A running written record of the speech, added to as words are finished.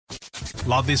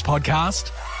Love this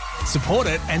podcast? Support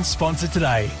it and sponsor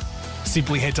today.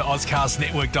 Simply head to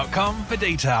ozcastnetwork.com for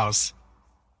details.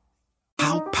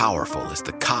 How powerful is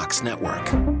the Cox Network?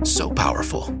 So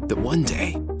powerful that one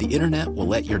day the internet will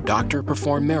let your doctor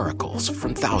perform miracles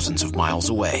from thousands of miles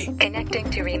away.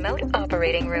 Connecting to remote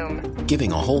operating room.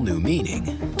 Giving a whole new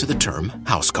meaning to the term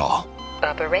house call.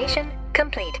 Operation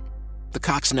complete. The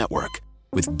Cox Network.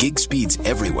 With gig speeds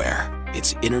everywhere.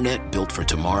 It's internet built for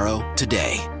tomorrow,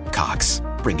 today. Cox,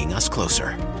 bringing us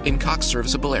closer. In Cox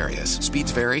serviceable areas,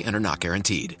 speeds vary and are not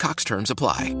guaranteed. Cox terms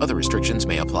apply. Other restrictions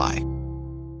may apply.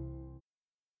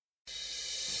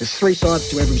 There's three sides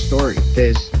to every story.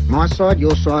 There's my side,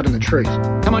 your side, and the truth.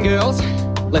 Come on, girls.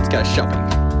 Let's go shopping.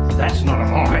 That's not a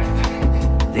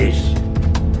knife. This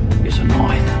is a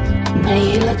knife. What are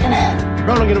you looking at?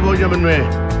 I'm looking at what you've been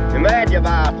there. You mad, you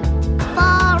bop?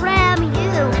 Far ram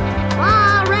you.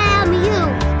 Far ram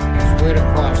you. Swear to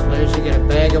Christ, Liz, you get a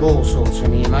bag of all sorts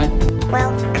from here, mate.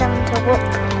 Welcome to Whoop.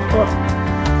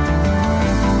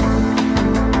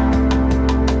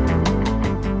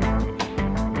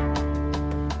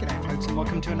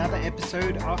 Welcome to another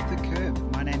episode of The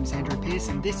Curb. My name is Andrew Pearce,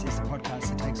 and this is the podcast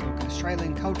that takes a look at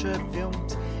Australian culture,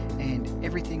 films, and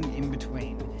everything in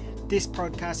between. This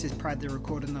podcast is proudly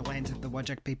recorded in the lands of the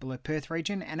Whadjuk people of Perth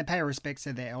region, and I pay respects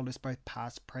to their elders both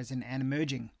past, present, and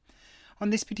emerging. On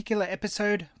this particular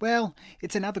episode, well,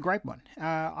 it's another great one.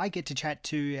 I get to chat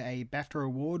to a BAFTA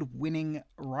award-winning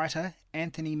writer,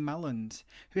 Anthony Mullins,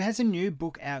 who has a new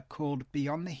book out called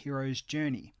Beyond the Hero's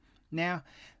Journey. Now,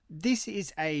 this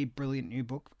is a brilliant new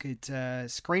book. It's a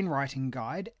screenwriting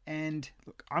guide, and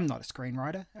look, I'm not a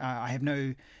screenwriter. I have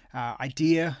no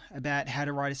idea about how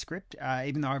to write a script,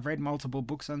 even though I've read multiple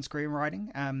books on screenwriting,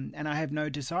 and I have no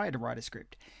desire to write a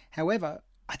script. However,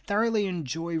 I thoroughly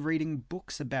enjoy reading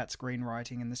books about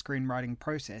screenwriting and the screenwriting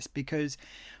process, because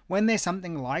when there's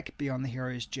something like Beyond the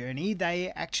Hero's Journey,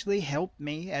 they actually help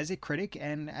me as a critic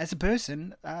and as a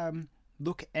person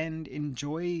look and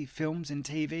enjoy films and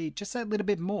TV just a little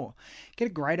bit more. Get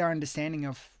a greater understanding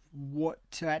of what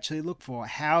to actually look for,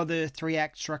 how the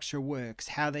three-act structure works,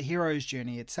 how the hero's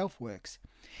journey itself works.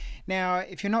 Now,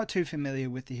 if you're not too familiar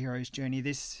with the hero's journey,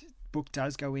 this book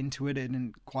does go into it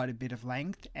in quite a bit of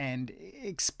length and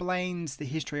explains the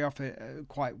history of it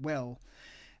quite well.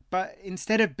 But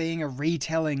instead of being a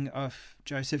retelling of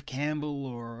Joseph Campbell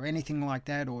or anything like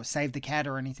that, or Save the Cat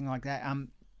or anything like that,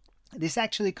 this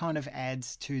actually kind of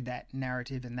adds to that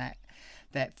narrative and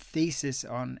that thesis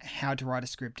on how to write a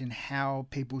script and how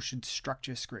people should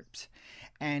structure scripts.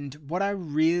 And what I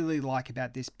really like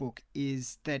about this book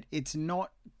is that it's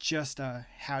not just a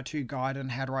how-to guide on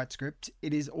how to write script.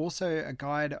 It is also a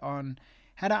guide on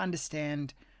how to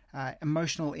understand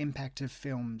emotional impact of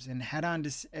films and how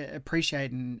to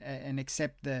appreciate and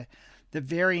accept the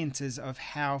variances of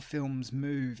how films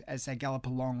move as they gallop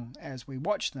along as we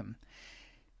watch them.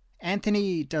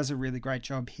 Anthony does a really great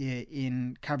job here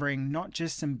in covering not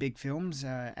just some big films.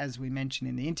 As we mentioned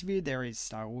in the interview, there is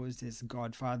Star Wars, there's The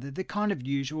Godfather, the kind of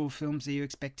usual films that you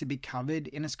expect to be covered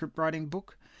in a scriptwriting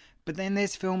book. But then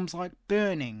there's films like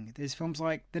Burning, there's films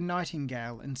like The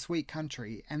Nightingale and Sweet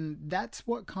Country, and that's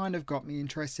what kind of got me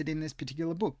interested in this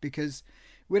particular book, because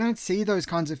we don't see those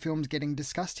kinds of films getting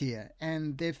discussed here,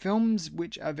 and they're films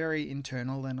which are very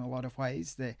internal in a lot of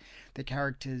ways. The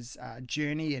character's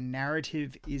journey and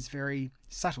narrative is very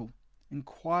subtle and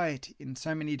quiet in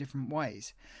so many different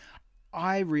ways.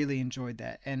 I really enjoyed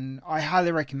that, and I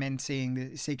highly recommend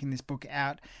seeking this book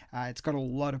out. It's got a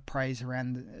lot of praise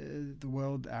around the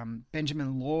world.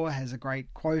 Benjamin Law has a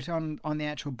great quote on the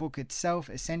actual book itself: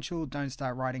 "Essential, don't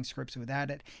start writing scripts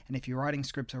without it, and if you're writing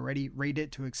scripts already, read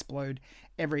it to explode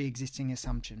every existing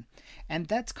assumption." And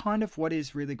that's kind of what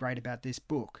is really great about this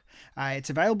book. It's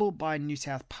available by New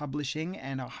South Publishing,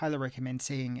 and I highly recommend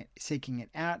seeking it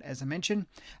out. As I mentioned,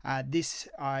 I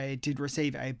did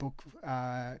receive a book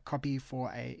copy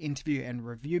for a interview and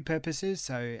review purposes,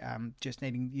 so just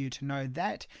needing you to know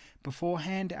that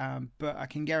beforehand, but I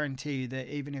can guarantee you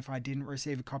that even if I didn't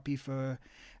receive a copy for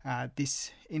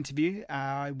this interview,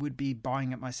 I would be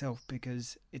buying it myself,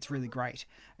 because it's really great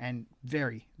and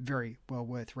very, very well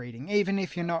worth reading, even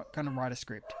if you're not going to write a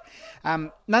script.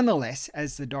 Nonetheless,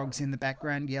 as the dogs in the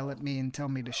background yell at me and tell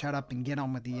me to shut up and get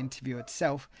on with the interview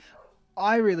itself,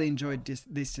 I really enjoyed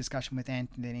this discussion with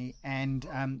Anthony,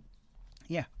 and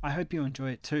yeah, I hope you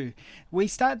enjoy it too. We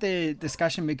start the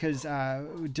discussion because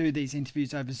we do these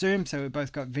interviews over Zoom, so we've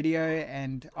both got video,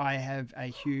 and I have a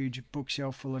huge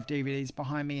bookshelf full of DVDs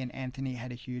behind me, and Anthony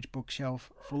had a huge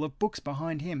bookshelf full of books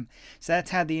behind him. So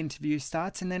that's how the interview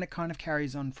starts, and then it kind of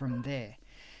carries on from there.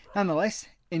 Nonetheless,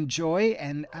 enjoy,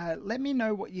 and let me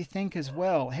know what you think as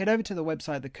well. Head over to the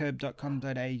website,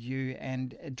 thecurb.com.au,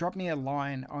 and drop me a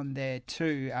line on there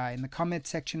too in the comments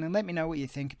section, and let me know what you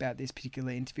think about this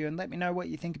particular interview, and let me know what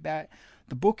you think about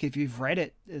the book if you've read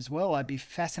it as well. I'd be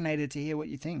fascinated to hear what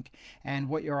you think and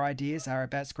what your ideas are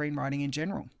about screenwriting in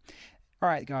general. All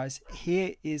right, guys,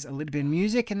 here is a little bit of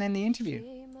music and then the interview.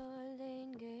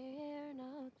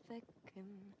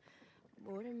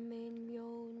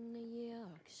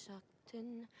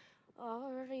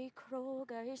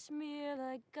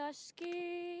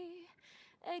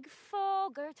 Eg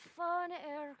fogert fan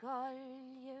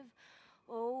galjev.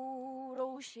 O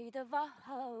roshi de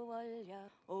vahawalya.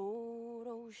 O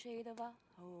roshi de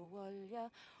vahawalya.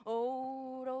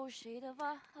 O roshi de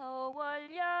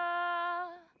vahawalya.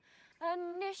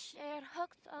 Anish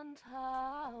hukt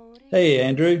antauri. Hey,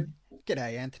 Andrew.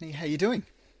 G'day, Anthony. How you doing?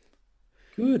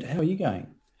 Good. How are you going?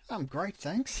 I'm great,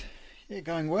 thanks. Yeah,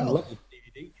 going I well. love the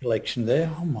DVD collection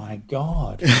there. Oh, my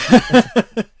God.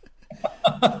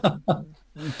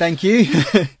 Thank you.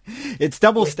 It's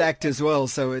double stacked as well,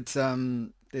 so it's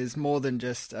there's more than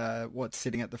just what's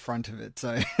sitting at the front of it,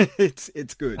 so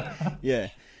it's good. Yeah,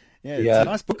 it's a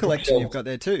nice book collection you've got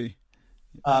there too.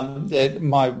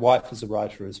 My wife is a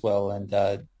writer as well,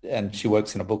 and she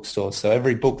works in a bookstore, so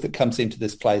every book that comes into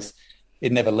this place,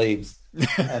 it never leaves.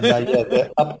 And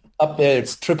up there,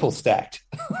 it's triple stacked.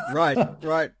 Right.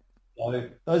 So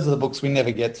those are the books we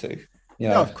never get to. You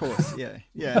know? Oh, of course,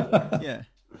 yeah.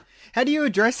 How do you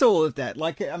address all of that?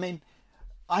 Like, I mean,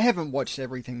 I haven't watched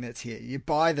everything that's here. You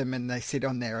buy them and they sit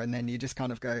on there, and then you just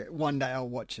kind of go, one day I'll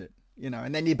watch it,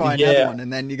 and then you buy another one,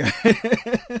 and then you go.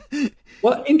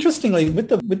 Well, interestingly, with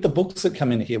the books that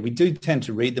come in here, we do tend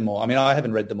to read them all. I mean, I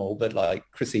haven't read them all, but like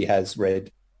Chrissy has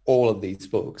read all of these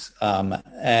books,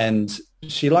 and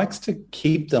she likes to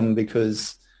keep them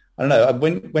because, I don't know,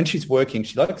 when she's working,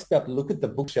 she likes to be able to look at the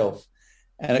bookshelf,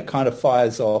 and it kind of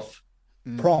fires off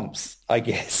prompts, I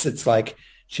guess. It's like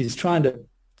she's trying to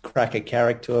crack a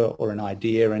character or an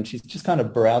idea, and she's just kind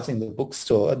of browsing the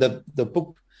bookstore, the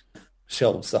book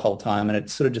shelves the whole time, and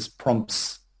it sort of just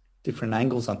prompts different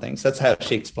angles on things. That's how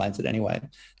she explains it anyway.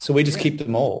 So we just keep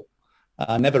them all,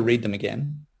 never read them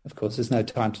again. Of course, there's no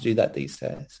time to do that these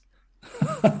days.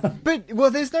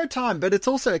 There's no time, but it's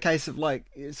also a case of, like,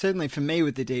 certainly for me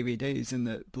with the DVDs and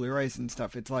the Blu-rays and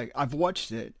stuff, it's like I've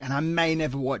watched it and I may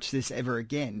never watch this ever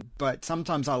again, but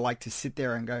sometimes I like to sit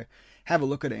there and go, have a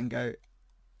look at it and go,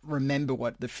 remember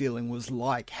what the feeling was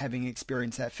like having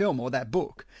experienced that film or that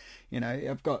book.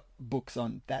 I've got books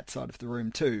on that side of the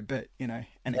room too, but,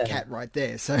 and a cat right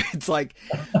there. So it's like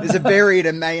there's a varied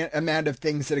amount of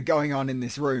things that are going on in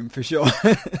this room for sure.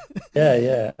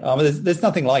 Yeah. There's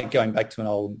nothing like going back to an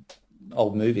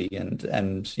old movie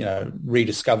and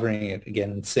rediscovering it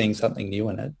again and seeing something new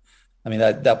in it. I mean,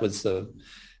 that was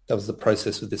the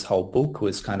process with this whole book,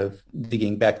 was kind of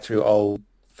digging back through old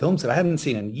films that I hadn't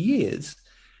seen in years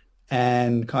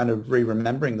and kind of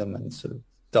re-remembering them and sort of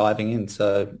diving in.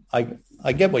 So I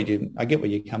get where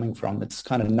you're coming from. It's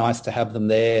kind of nice to have them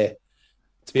there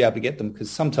to be able to get them, because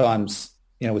sometimes,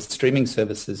 with streaming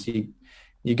services,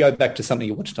 you go back to something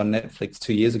you watched on Netflix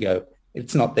 2 years ago,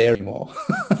 it's not there anymore.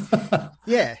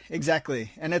 Yeah,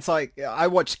 exactly. And it's like, I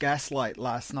watched Gaslight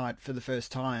last night for the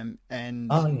first time, and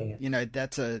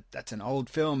that's an old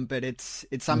film, but it's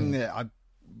something that I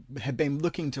have been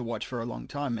looking to watch for a long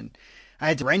time, and I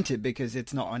had to rent it because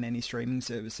it's not on any streaming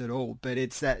service at all. But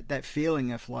it's that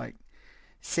feeling of like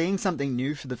seeing something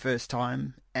new for the first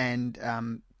time, and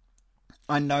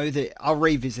I know that I'll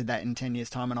revisit that in 10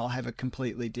 years' time and I'll have a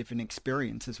completely different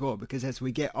experience as well, because as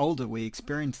we get older, we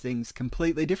experience things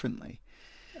completely differently.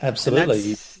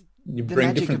 Absolutely. You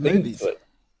bring different things to it.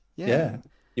 Yeah.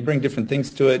 You bring different things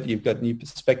to it. You've got new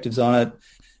perspectives on it.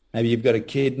 Maybe you've got a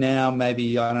kid now.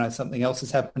 Maybe, I don't know, something else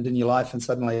has happened in your life, and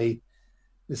suddenly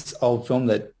this old film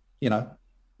that, you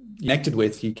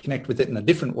connect with it in a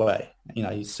different way.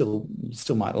 You still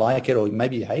might like it, or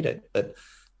maybe you hate it, but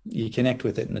you connect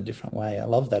with it in a different way. I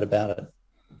love that about it.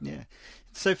 Yeah.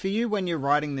 So for you, when you're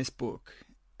writing this book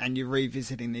and you're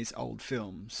revisiting these old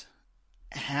films,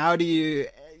 how do you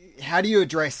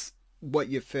address what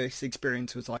your first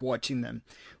experience was like watching them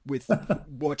with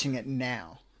watching it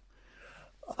now?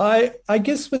 I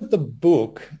guess with the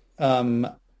book,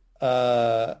 I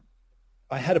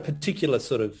had a particular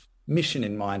sort of mission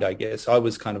in mind, I guess. I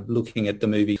was kind of looking at the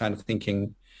movie, kind of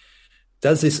thinking,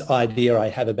 does this idea I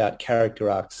have about character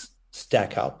arcs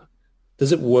stack up?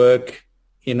 Does it work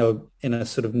in a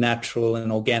sort of natural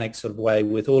and organic sort of way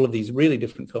with all of these really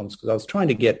different films? Because I was trying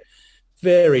to get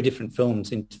very different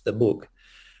films into the book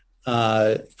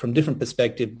from different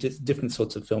perspectives, different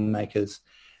sorts of filmmakers.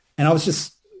 And I was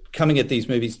just coming at these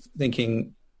movies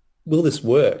thinking, will this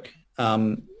work?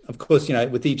 Of course,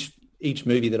 with each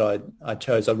movie that I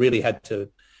chose, I really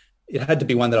it had to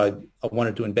be one that I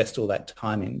wanted to invest all that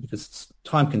time in, because it's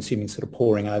time-consuming sort of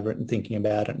poring over it and thinking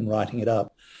about it and writing it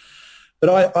up.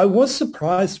 But I was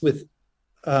surprised with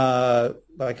a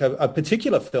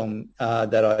particular film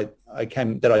that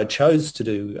I chose to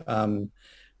do,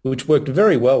 which worked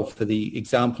very well for the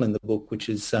example in the book, which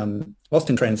is Lost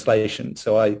in Translation.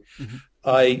 So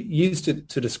I used it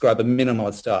to describe a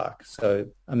minimalist arc. So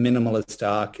a minimalist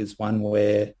arc is one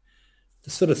where the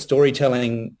sort of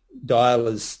storytelling dial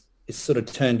is sort of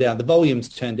turned down, the volume's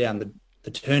turned down,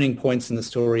 the turning points in the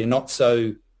story are not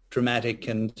so dramatic,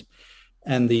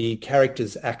 and the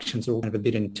characters' actions are all kind of a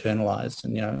bit internalized.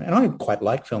 And I quite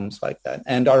like films like that.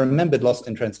 And I remembered Lost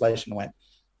in Translation and went,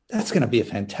 that's going to be a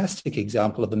fantastic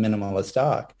example of a minimalist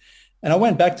arc. And I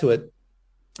went back to it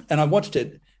and I watched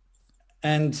it,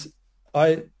 and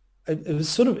it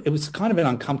was kind of an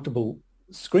uncomfortable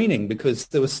screening, because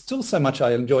there was still so much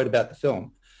I enjoyed about the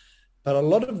film, but a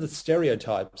lot of the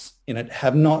stereotypes in it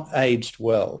have not aged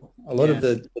well. A lot of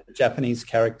the Japanese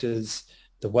characters,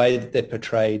 the way that they're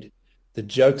portrayed, the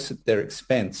jokes at their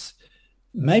expense,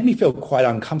 made me feel quite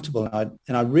uncomfortable.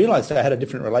 And I realized I had a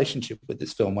different relationship with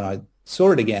this film when I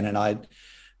saw it again. And I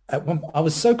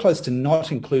was so close to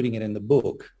not including it in the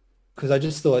book, because I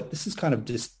just thought this is kind of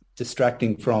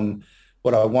distracting from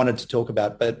what I wanted to talk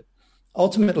about. But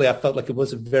ultimately, I felt like it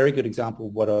was a very good example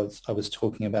of what I was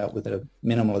talking about with a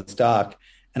minimalist arc.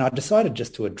 And I decided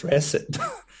just to address it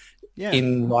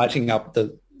in writing up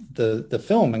the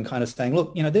film and kind of saying,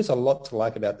 look, there's a lot to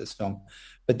like about this film,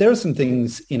 but there are some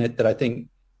things in it that I think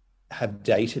have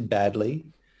dated badly,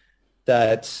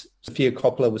 that Sofia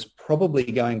Coppola was probably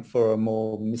going for a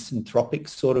more misanthropic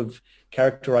sort of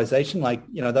characterization. Like,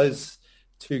 those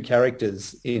two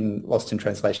characters in Lost in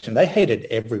Translation, they hated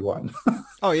everyone.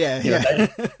 Oh, yeah.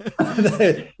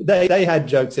 They had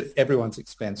jokes at everyone's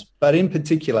expense. But in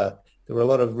particular, there were a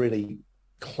lot of really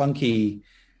clunky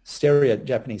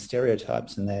Japanese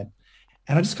stereotypes in there.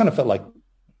 And I just kind of felt like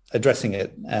addressing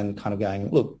it and kind of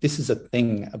going, look, this is a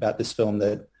thing about this film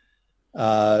that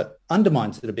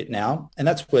undermines it a bit now. And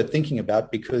that's worth thinking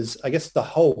about, because I guess the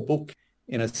whole book,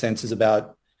 in a sense, is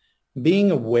about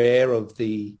being aware of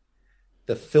the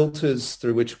filters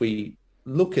through which we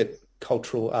look at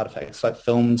cultural artifacts like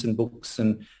films and books,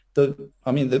 and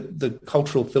the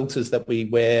cultural filters that we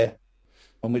wear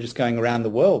when we're just going around the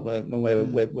world, when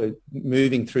we're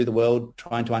moving through the world,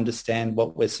 trying to understand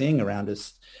what we're seeing around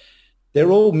us.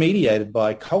 They're all mediated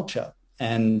by culture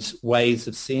and ways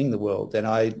of seeing the world. And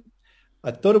I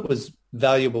thought it was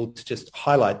valuable to just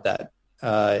highlight that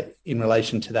in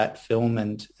relation to that film.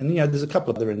 And there's a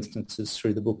couple of other instances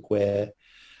through the book where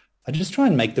I just try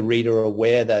and make the reader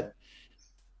aware that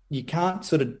you can't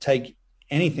sort of take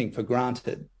anything for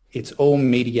granted. It's all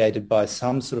mediated by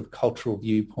some sort of cultural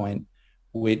viewpoint,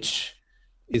 which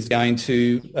is going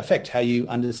to affect how you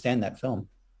understand that film.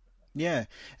 Yeah,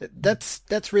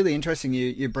 that's really interesting.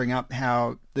 You bring up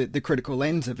how the critical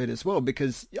lens of it as well,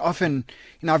 because often,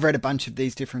 I've read a bunch of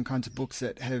these different kinds of books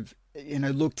that have,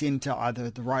 looked into either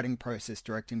the writing process,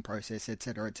 directing process, et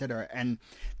cetera, and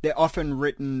they're often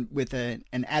written with an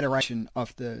adoration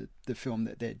of the film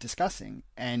that they're discussing,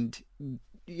 and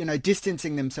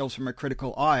distancing themselves from a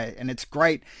critical eye. And it's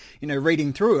great,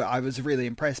 reading through it, I was really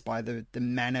impressed by the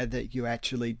manner that you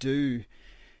actually do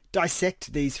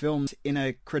dissect these films in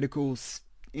a critical,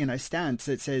 stance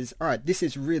that says, all right, this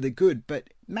is really good, but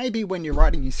maybe when you're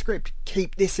writing your script,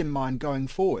 keep this in mind going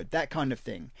forward, that kind of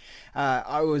thing.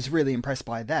 I was really impressed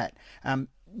by that.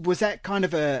 Was that kind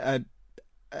of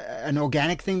an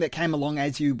organic thing that came along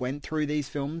as you went through these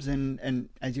films, and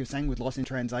as you were saying with Lost in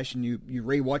Translation, you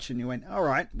rewatched and you went, all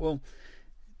right, well,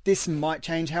 this might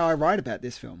change how I write about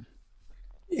this film?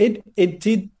 It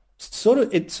did sort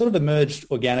of emerged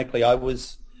organically. I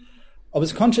was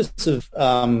conscious of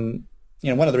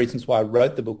one of the reasons why I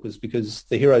wrote the book was because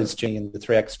the hero's journey and the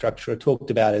 3-act structure are talked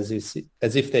about as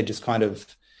if they're just kind of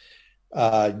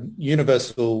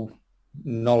universal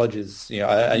knowledges.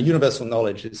 A universal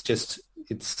knowledge is just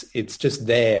it's just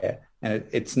there, and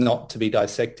it's not to be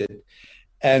dissected.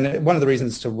 And one of the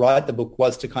reasons to write the book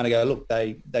was to kind of go, look,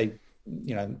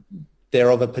 they're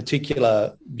of a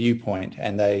particular viewpoint,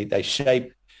 and they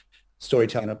shape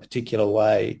storytelling in a particular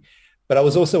way. But I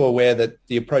was also aware that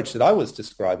the approach that I was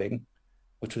describing,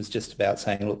 which was just about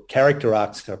saying, look, character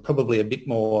arcs are probably a bit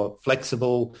more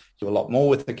flexible, do a lot more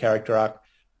with the character arc,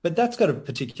 but that's got a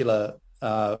particular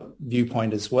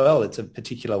viewpoint as well. It's a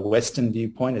particular Western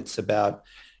viewpoint. It's about,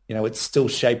 it's still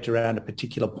shaped around a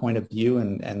particular point of view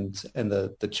and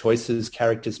the choices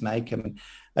characters make. And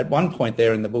at one point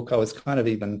there in the book, I was kind of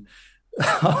even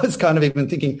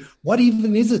thinking, what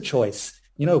even is a choice?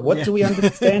 What do we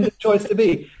understand a choice to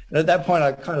be? And at that point,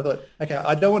 I kind of thought, okay,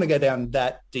 I don't want to go down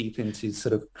that deep into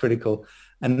sort of critical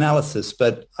analysis,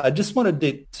 but I just wanted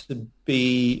it to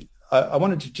be, I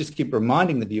wanted to just keep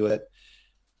reminding the viewer that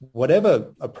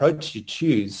whatever approach you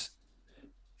choose,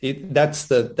 that's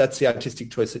the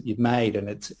artistic choice that you've made,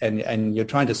 and you're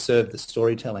trying to serve the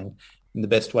storytelling in the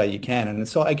best way you can. And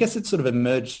so I guess it sort of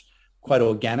emerged quite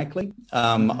organically.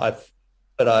 I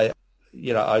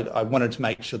wanted to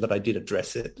make sure that I did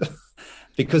address it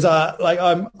because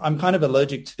I'm kind of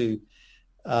allergic to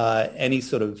any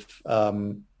sort of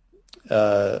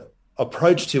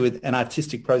approach to it, an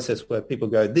artistic process where people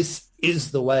go, this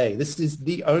is the way, this is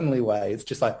the only way. It's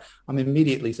just like, I'm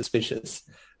immediately suspicious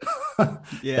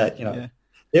that,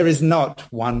 there is not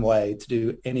one way to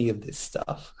do any of this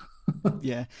stuff.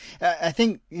 Yeah. I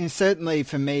think certainly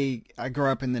for me, I grew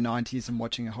up in the 90s and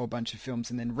watching a whole bunch of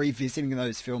films and then revisiting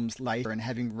those films later and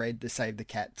having read the Save the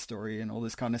Cat story and all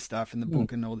this kind of stuff in the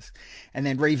book and all this, and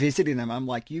then revisiting them, I'm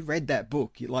like, you read that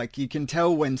book. You can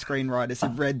tell when screenwriters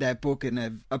have read that book and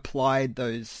have applied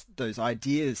those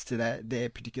ideas to their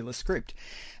particular script.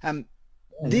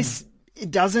 It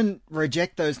doesn't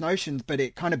reject those notions, but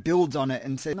it kind of builds on it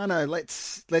and says, no,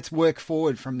 let's work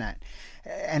forward from that.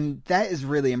 And that is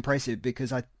really impressive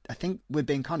because I think we've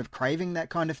been kind of craving that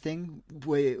kind of thing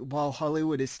while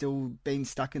Hollywood is still being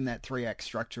stuck in that 3-act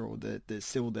structure or the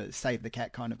Save the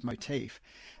Cat kind of motif.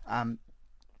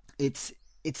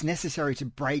 It's necessary to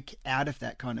break out of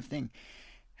that kind of thing.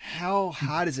 How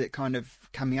hard is it kind of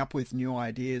coming up with new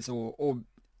ideas or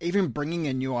even bringing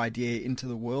a new idea into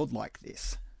the world like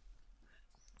this?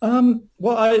 Well,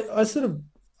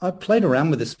 I played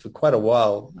around with this for quite a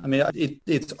while. I mean,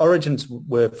 its origins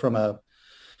were from a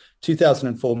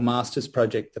 2004 master's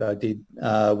project that I did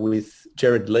with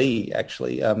Gerard Lee,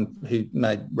 actually, who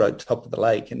wrote Top of the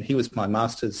Lake, and he was my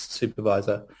master's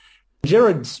supervisor.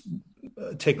 Gerard's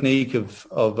technique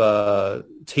of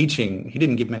teaching, he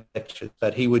didn't give me lectures,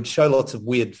 but he would show lots of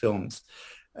weird films.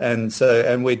 And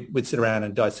we'd sit around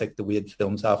and dissect the weird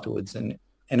films afterwards, and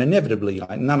inevitably,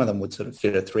 none of them would sort of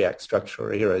fit a 3-act structure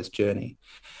or a hero's journey.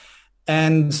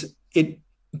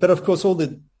 But of course, all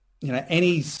the,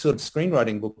 any sort of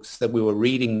screenwriting books that we were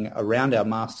reading around our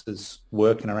master's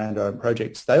work and around our own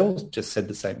projects, they all just said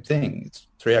the same thing. It's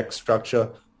 3-act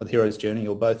structure or the hero's journey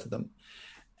or both of them.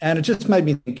 And it just made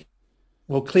me think,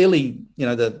 well, clearly,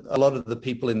 a lot of the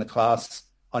people in the class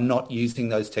are not using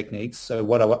those techniques. So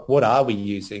what are we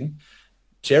using?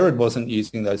 Gerard wasn't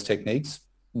using those techniques.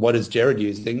 What is Gerard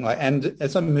using? And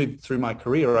as I moved through my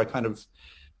career,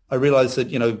 I realized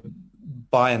that,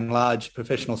 by and large,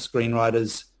 professional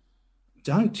screenwriters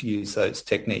don't use those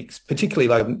techniques,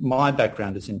 particularly my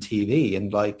background is in TV,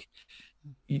 and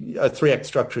a 3-act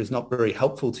structure is not very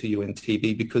helpful to you in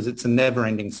TV because it's a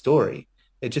never-ending story.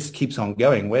 It just keeps on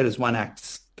going. Where does one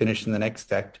act finish and the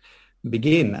next act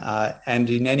begin? And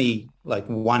in any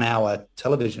 1-hour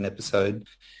television episode,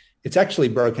 it's actually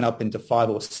broken up into 5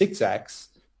 or 6 acts.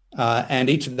 And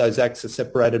each of those acts are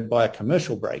separated by a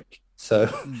commercial break.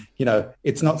 So,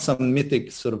 it's not some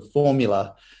mythic sort of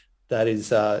formula that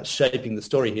is shaping the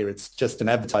story here. It's just an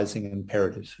advertising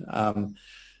imperative.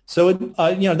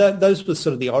 Those were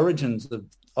sort of the origins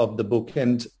of the book.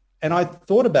 And I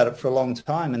thought about it for a long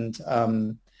time.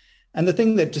 And the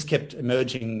thing that just kept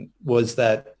emerging was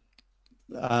that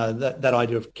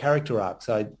idea of character arcs.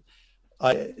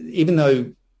 Even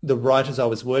though the writers I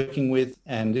was working with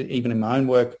and even in my own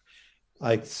work,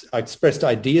 I expressed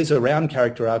ideas around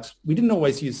character arcs. We didn't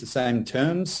always use the same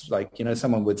terms.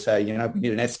 Someone would say, we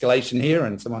need an escalation here,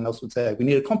 and someone else would say, we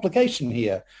need a complication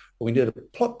here, or we need a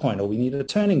plot point, or we need a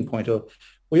turning point. Or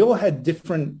we all had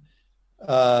different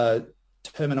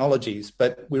terminologies,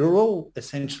 but we were all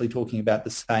essentially talking about the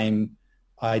same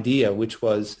idea, which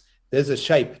was there's a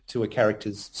shape to a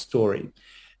character's story.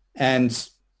 And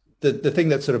the thing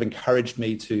that sort of encouraged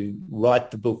me to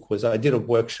write the book was I did a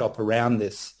workshop around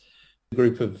this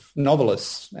group of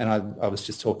novelists, and I was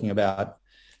just talking about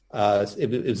it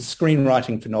was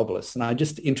screenwriting for novelists, and I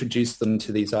just introduced them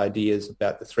to these ideas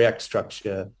about the 3-act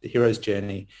structure, the hero's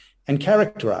journey, and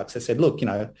character arcs. I said, look,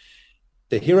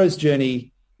 the hero's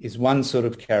journey is one sort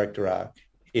of character arc.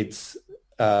 It's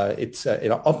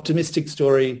an optimistic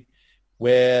story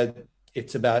where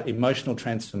it's about emotional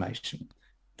transformation.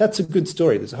 That's a good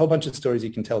story. There's a whole bunch of stories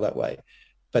you can tell that way.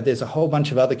 But there's a whole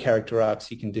bunch of other character arcs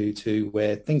you can do too,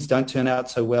 where things don't turn out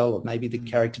so well, or maybe the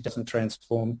character doesn't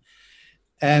transform.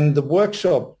 And the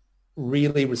workshop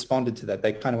really responded to that.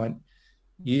 They kind of went,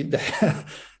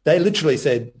 they literally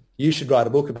said, you should write a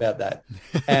book about that.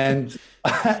 And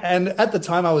and at the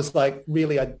time I was like,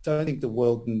 really, I don't think the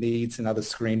world needs another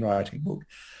screenwriting book.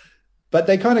 But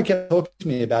they kind of kept talking to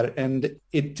me about it, and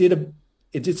it did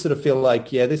sort of feel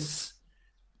like, yeah, this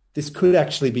could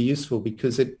actually be useful,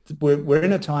 because we're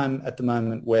in a time at the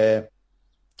moment where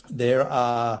there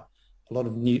are a lot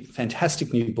of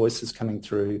fantastic new voices coming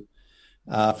through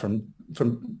from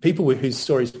people whose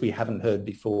stories we haven't heard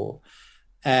before.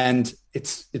 And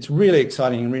it's really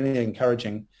exciting and really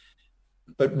encouraging.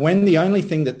 But when the only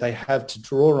thing that they have to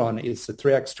draw on is the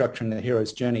 3-act structure and the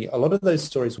hero's journey, a lot of those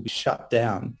stories will be shut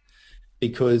down,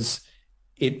 because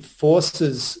it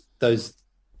forces those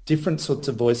different sorts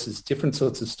of voices, different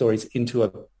sorts of stories into a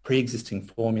pre-existing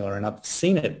formula. And I've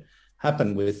seen it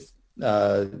happen with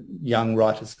young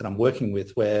writers that I'm working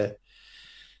with, where,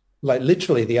 like,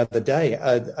 literally the other day,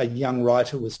 a young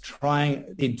writer was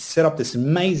he'd set up this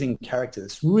amazing character,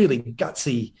 this really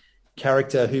gutsy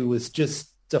character who was just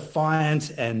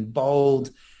defiant and bold.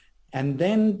 And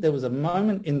then there was a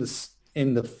moment in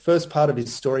the first part of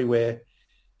his story where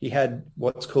he had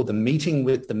what's called the meeting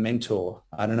with the mentor.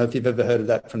 I don't know if you've ever heard of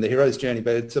that from the hero's journey,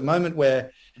 but it's a moment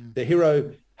where the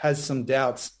hero has some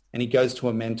doubts and he goes to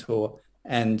a mentor,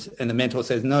 and the mentor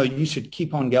says, no, you should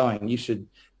keep on going. You should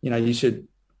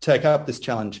take up this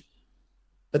challenge.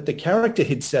 But the character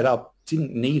he'd set up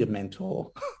didn't need a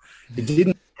mentor. He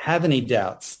didn't have any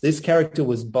doubts. This character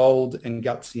was bold and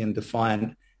gutsy and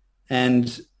defiant.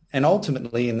 And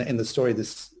ultimately in the story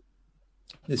this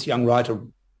young writer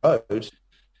wrote,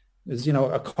 is,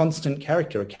 a constant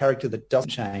character, a character that doesn't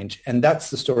change. And that's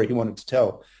the story he wanted to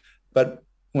tell. But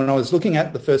when I was looking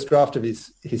at the first draft of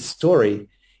his story,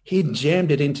 he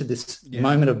jammed it into this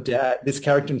moment of doubt, this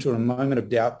character into a moment of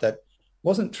doubt that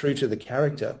wasn't true to the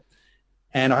character.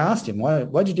 And I asked him,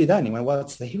 why'd you do that? And he went, well,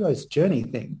 it's the hero's journey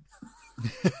thing.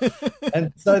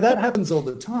 And so that happens all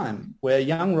the time, where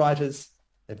young writers,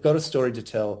 they've got a story to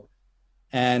tell,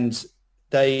 and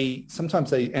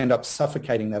sometimes they end up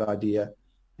suffocating that idea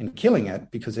and killing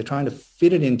it, because they're trying to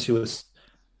fit it into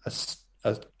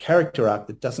a character arc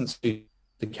that doesn't suit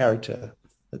the character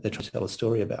that they're trying to tell a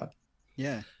story about.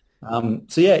 Yeah.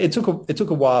 It took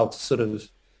a while to sort of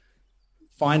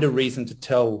find a reason to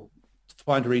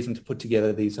put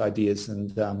together these ideas,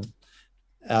 and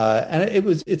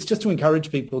it's just to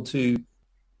encourage people to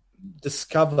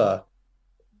discover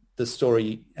the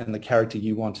story and the character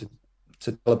you want to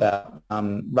tell about,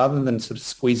 rather than sort of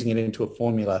squeezing it into a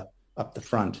formula up the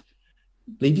front.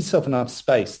 Leave yourself enough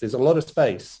space. There's a lot of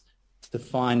space to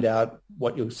find out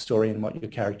what your story and what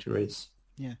your character is.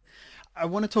 Yeah. I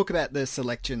want to talk about the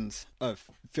selections of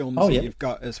films that you've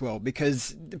got as well,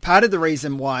 because part of the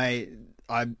reason why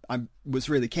I was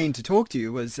really keen to talk to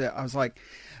you was that I was like,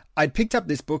 I'd picked up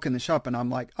this book in the shop and I'm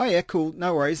like, oh yeah, cool,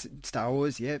 no worries. Star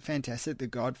Wars, yeah, fantastic. The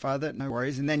Godfather, no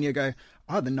worries. And then you go,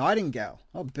 oh, The Nightingale,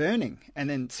 oh, Burning, and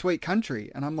then Sweet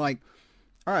Country. And I'm like,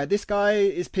 all right, this guy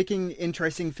is picking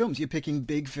interesting films. You're picking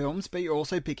big films, but you're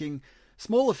also picking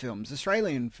smaller films,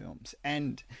 Australian films.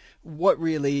 And what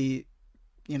really,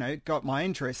 got my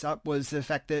interest up was the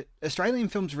fact that Australian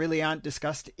films really aren't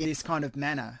discussed in this kind of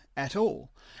manner at all.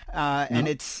 And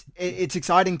it's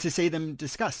exciting to see them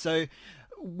discussed. So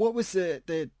what was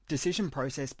the decision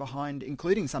process behind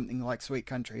including something like Sweet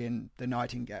Country and The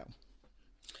Nightingale?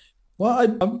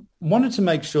 Well, I wanted to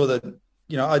make sure that,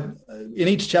 in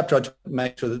each chapter, I tried to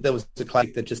make sure that there was a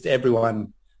classic that just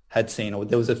everyone had seen, or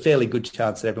there was a fairly good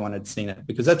chance that everyone had seen it,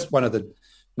 because that's one of the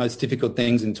most difficult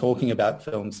things in talking about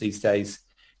films these days,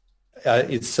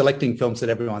 is selecting films that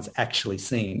everyone's actually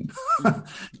seen,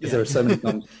 because there are so many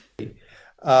films.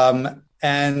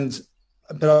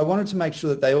 But I wanted to make sure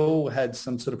that they all had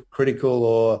some sort of critical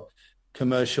or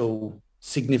commercial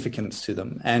significance to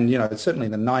them. And, certainly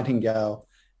The Nightingale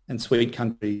and Sweet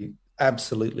Country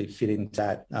absolutely fit into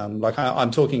that.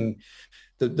 I'm talking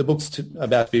the books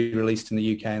about to be released in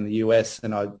the UK and the US,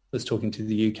 and I was talking to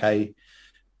the UK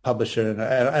publisher,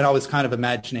 and I was kind of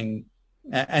imagining,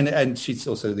 and she's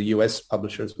also the US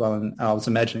publisher as well, and I was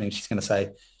imagining she's going to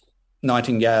say,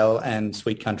 Nightingale and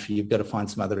Sweet Country, you've got to find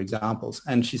some other examples.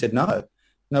 And she said, no,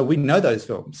 we know those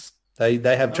films. They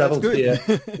have travelled here.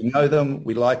 We know them.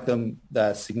 We like them.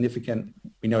 They're significant.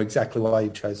 We know exactly why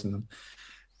you've chosen them.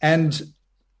 And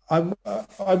I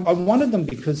wanted them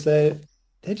because they're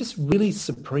just really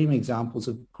supreme examples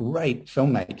of great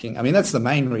filmmaking. I mean, that's the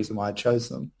main reason why I chose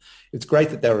them. It's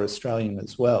great that they were Australian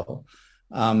as well.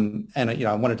 And,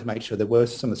 I wanted to make sure there were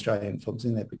some Australian films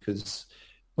in there, because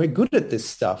we're good at this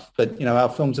stuff, but, our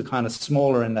films are kind of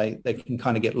smaller, and they can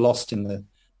kind of get lost in the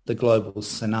global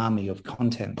tsunami of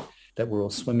content that we're all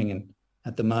swimming in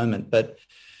at the moment. But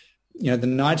The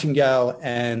Nightingale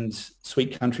and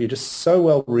Sweet Country are just so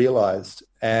well realized,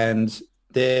 and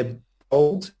they're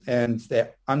bold and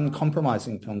they're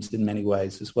uncompromising films in many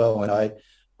ways as well. And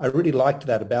I really liked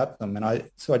that about them. And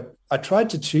I tried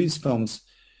to choose films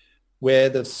where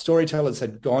the storytellers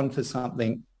had gone for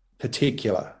something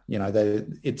particular.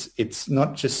 It's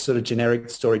not just sort of generic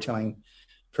storytelling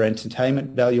for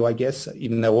entertainment value, I guess,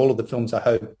 even though all of the films, I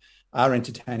hope, are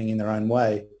entertaining in their own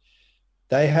way.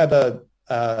 They have a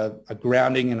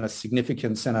grounding and a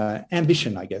significance and an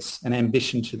ambition, I guess, an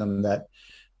ambition to them that,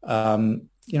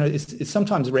 it's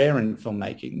sometimes rare in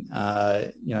filmmaking.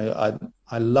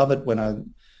 I love it when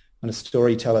a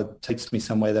storyteller takes me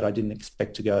somewhere that I didn't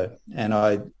expect to go. And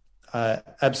I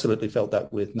absolutely felt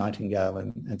that with Nightingale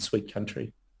and Sweet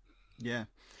Country. Yeah.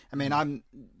 I mean,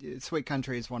 Sweet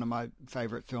Country is one of my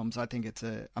favourite films. I think it's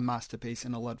a masterpiece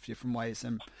in a lot of different ways.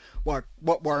 And what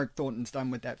Warwick Thornton's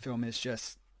done with that film is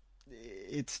just,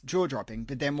 it's jaw-dropping.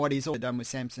 But then what he's also done with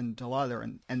Samson and Delilah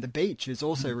and The Beach is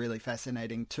also really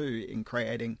fascinating too, in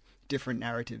creating different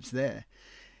narratives there.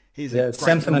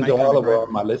 Samson and Delilah were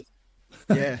on my list.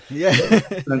 Yeah.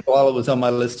 And Delilah was on my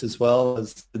list as well.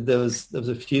 There was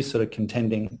a few sort of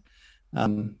contending.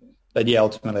 But yeah,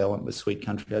 ultimately I went with Sweet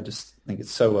Country. I just think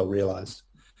it's so well realized.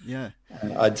 Yeah.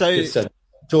 It's a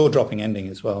jaw-dropping ending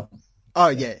as well. Oh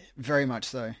yeah, very much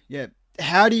so. Yeah.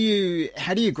 How do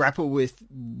you grapple with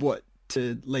what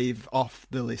to leave off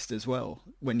the list as well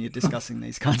when you're discussing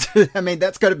these kinds of? I mean,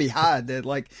 that's got to be hard. They're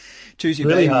like choose your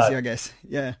really babies, hard. I guess.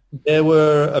 Yeah. There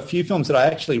were a few films that I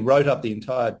actually wrote up the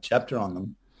entire chapter on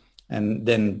them, and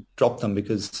then dropped them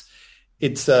because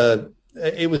it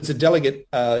was a delegate.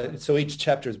 So each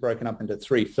chapter is broken up into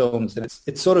 3 films, and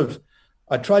it's sort of,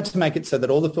 I tried to make it so that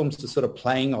all the films are sort of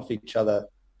playing off each other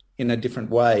in a different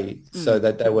way, so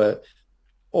that they were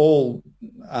all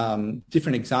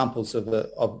different examples of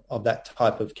that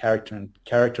type of character and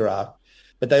character arc,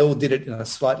 but they all did it in a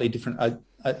slightly different,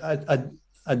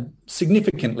 a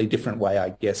significantly different way, I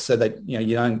guess, so that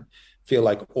you don't feel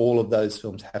like all of those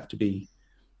films have to be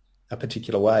a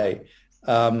particular way.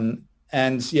 And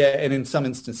in some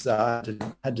instances I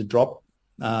had to drop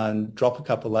a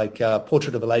couple, like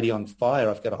Portrait of a Lady on Fire.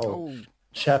 I've got a whole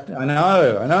chapter. I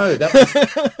know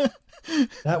that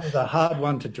was a hard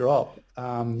one to drop.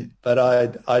 But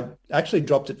I actually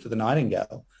dropped it for The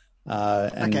Nightingale.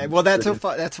 Okay, well that's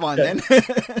fine then.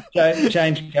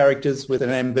 Change characters with an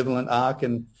ambivalent arc,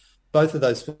 and both of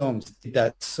those films did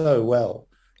that so well.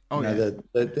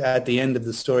 At the end of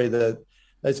the story,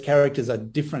 those characters are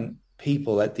different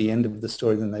people at the end of the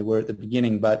story than they were at the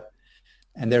beginning,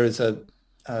 and there is a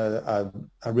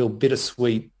real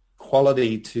bittersweet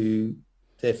quality to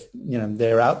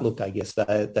their outlook, I guess,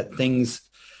 that things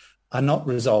are not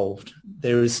resolved.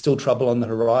 There is still trouble on the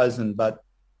horizon, but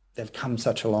they've come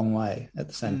such a long way at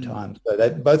the same time. So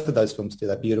both of those films do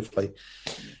that beautifully.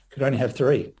 Could only have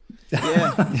 3.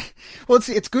 Yeah. Well,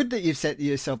 it's good that you've set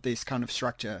yourself this kind of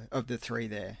structure of the 3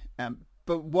 there.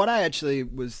 But what I actually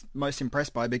was most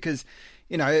impressed by, because,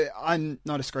 I'm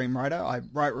not a screenwriter. I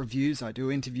write reviews. I do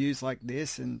interviews like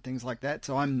this and things like that.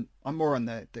 So I'm more on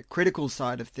the critical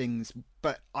side of things,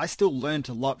 but I still learned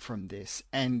a lot from this.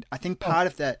 And I think part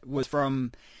of that was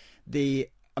from the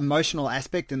emotional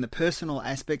aspect and the personal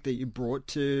aspect that you brought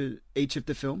to each of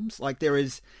the films. Like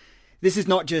this is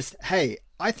not just, hey,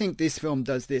 I think this film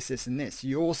does this, this, and this.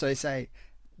 You also say,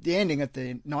 the ending of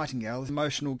The Nightingale is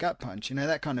emotional gut punch,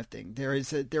 that kind of thing. There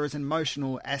is an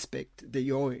emotional aspect that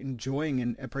you're enjoying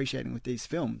and appreciating with these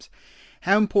films.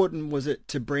 How important was it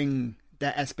to bring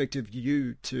that aspect of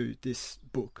you to this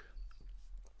book?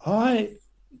 I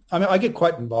get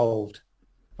quite involved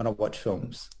when I watch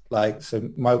films. Like,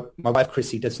 so my wife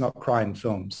Chrissy does not cry in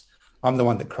films. I'm the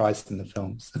one that cries in the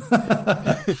films.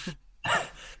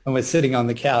 And we're sitting on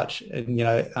the couch,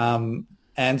 and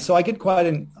and so I get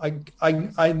quite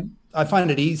I find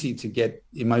it easy to get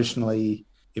emotionally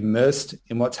immersed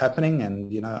in what's happening,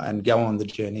 and go on the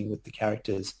journey with the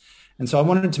characters. And so I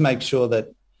wanted to make sure that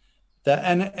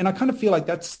and I kind of feel like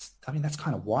that's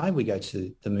kind of why we go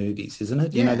to the movies, isn't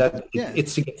it? Yeah,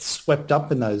 it's to get swept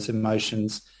up in those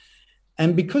emotions.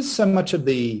 And because so much of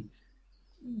the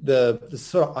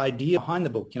sort of idea behind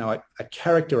the book, a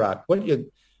character arc,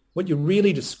 what you're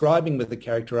really describing with the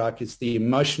character arc is the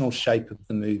emotional shape of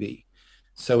the movie.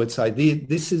 So it's like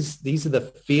these are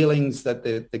the feelings that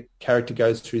the character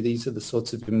goes through. These are the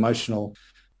sorts of emotional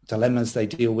dilemmas they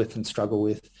deal with and struggle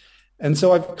with. And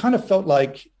so I've kind of felt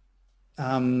like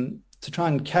to try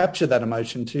and capture that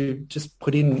emotion, to just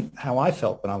put in how I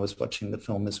felt when I was watching the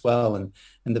film as well, and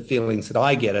the feelings that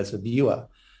I get as a viewer.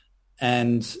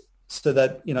 And so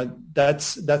that,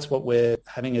 that's what we're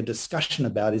having a discussion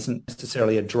about, isn't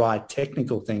necessarily a dry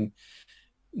technical thing.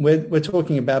 We're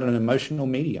talking about an emotional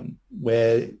medium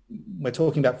where we're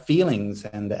talking about feelings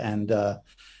and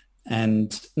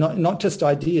not just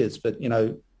ideas, but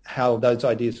how those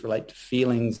ideas relate to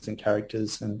feelings and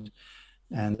characters and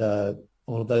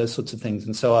all of those sorts of things.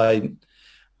 And so I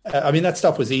mean that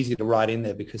stuff was easy to write in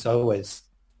there because I watched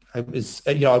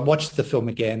the film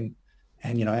again,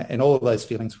 and all of those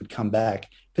feelings would come back.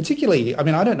 Particularly, I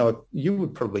mean, I don't know if you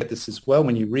would probably get this as well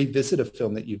when you revisit a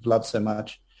film that you've loved so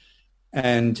much.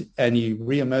 And you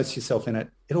re-immerse yourself in it,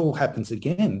 it all happens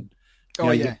again.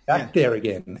 You're back there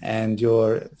again, and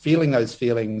you're feeling those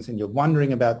feelings, and you're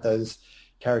wondering about those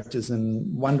characters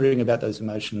and wondering about those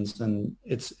emotions, and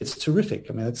it's terrific.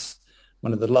 I mean, it's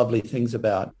one of the lovely things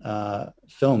about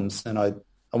films, and I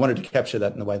wanted to capture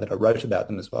that in the way that I wrote about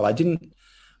them as well. I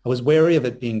was wary of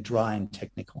it being dry and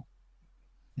technical.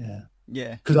 Yeah.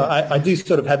 Yeah, because I do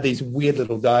sort of have these weird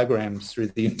little diagrams through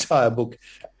the entire book,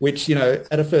 which,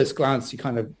 at a first glance,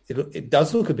 it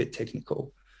does look a bit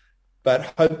technical,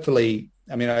 but hopefully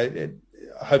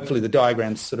the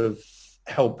diagrams sort of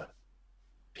help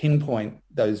pinpoint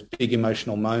those big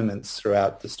emotional moments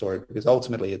throughout the story, because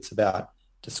ultimately it's about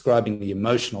describing the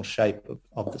emotional shape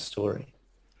of the story.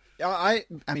 I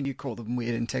mean, you call them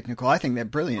weird and technical. I think they're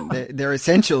brilliant. They're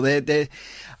essential.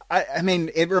 I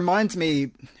mean, it reminds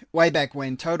me way back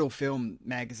when Total Film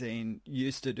magazine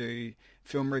used to do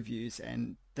film reviews,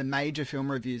 and the major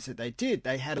film reviews that they did,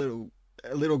 they had a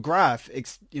little graph,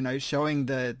 showing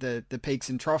the peaks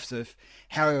and troughs of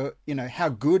how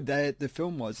good the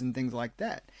film was and things like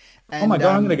that. And, oh my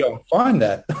God, I'm going to go and find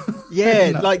that.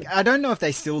 Yeah, like I don't know if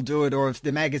they still do it or if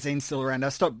the magazine's still around. I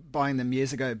stopped buying them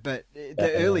years ago, but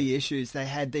the early issues, they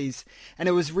had these, and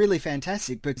it was really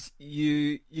fantastic because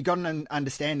you got an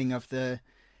understanding of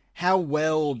how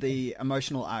well the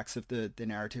emotional arcs of the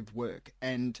narrative work.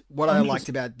 And what I liked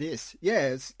about this,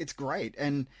 it's great.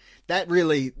 And that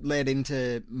really led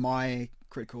into my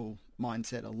critical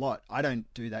mindset a lot. I don't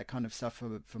do that kind of stuff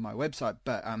for my website,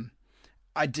 but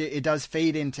it does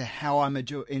feed into how I'm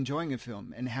enjoying a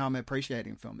film and how I'm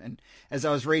appreciating film. And as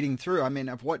I was reading through, I mean,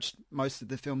 I've watched most of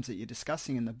the films that you're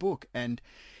discussing in the book, and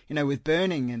with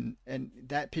Burning and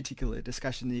that particular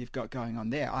discussion that you've got going on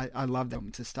there, I love them.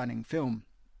 It's a stunning film.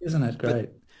 Isn't it great?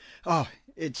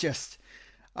 It just,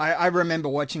 I remember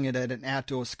watching it at an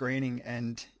outdoor screening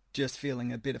and just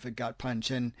feeling a bit of a gut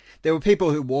punch. And there were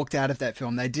people who walked out of that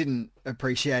film, they didn't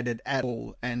appreciate it at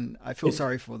all. And I feel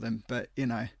sorry for them, but you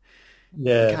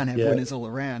can't have winners all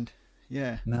around.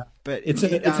 Yeah. No. But it's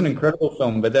an incredible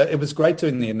film, but it was great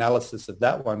doing the analysis of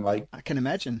that one. Like, I can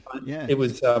imagine. Yeah. It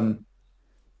was,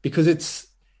 because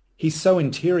he's so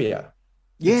interior.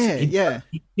 Yeah,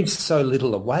 he gives so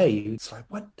little away. It's like,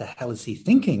 what the hell is he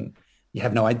thinking? You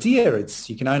have no idea.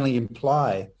 You can only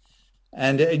imply.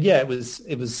 And it was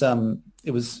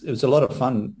a lot of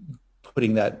fun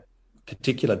putting that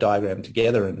particular diagram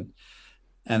together,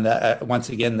 and that, once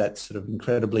again, that sort of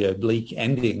incredibly oblique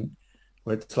ending,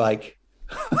 where it's like,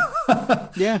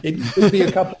 it could be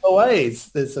a couple of ways.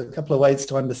 There's a couple of ways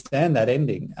to understand that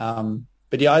ending.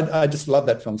 But yeah, I just love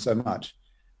that film so much.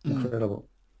 Incredible.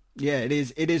 Yeah, it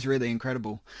is. It is really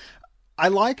incredible. I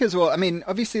like as well, I mean,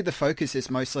 obviously the focus is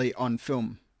mostly on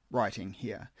film writing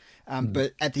here,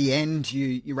 but at the end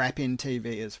you wrap in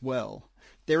TV as well.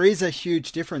 There is a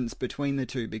huge difference between the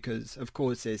two because, of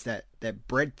course, there's that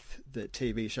breadth that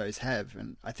TV shows have.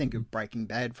 And I think of Breaking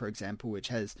Bad, for example, which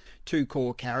has two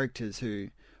core characters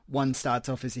who one starts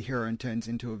off as a hero and turns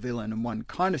into a villain, and one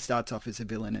kind of starts off as a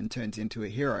villain and turns into a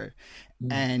hero.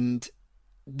 And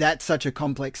that's such a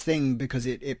complex thing because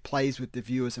it plays with the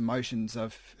viewer's emotions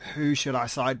of who should I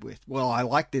side with? Well, I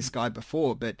liked this guy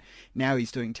before, but now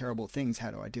he's doing terrible things. How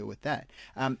do I deal with that?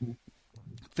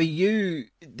 For you,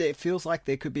 it feels like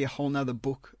there could be a whole nother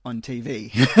book on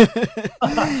TV.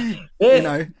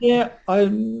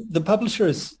 The publisher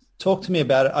has talked to me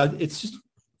about it. It's just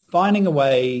finding a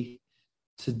way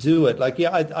to do it. Like,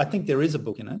 I think there is a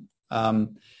book in it. I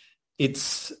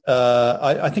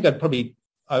think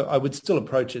I would still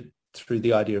approach it through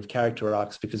the idea of character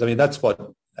arcs, because I mean, that's what,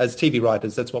 as TV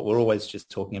writers, that's what we're always just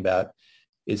talking about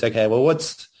is, okay, well,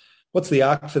 what's the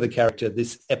arc for the character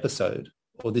this episode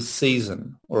or this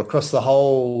season or across the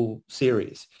whole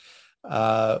series?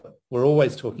 We're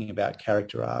always talking about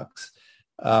character arcs.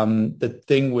 The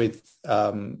thing with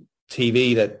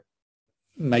TV that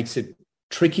makes it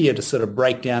trickier to sort of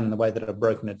break down in the way that I've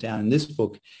broken it down in this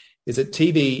book is that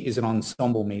TV is an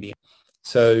ensemble medium.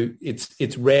 So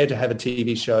it's rare to have a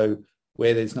TV show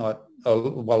where there's not a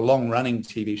long-running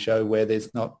TV show where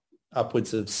there's not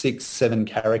upwards of 6-7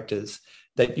 characters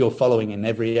that you're following in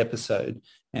every episode,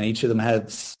 and each of them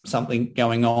has something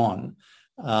going on.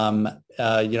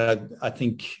 I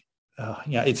think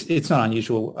it's not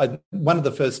unusual. One of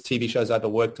the first TV shows I ever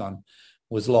worked on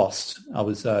was Lost. I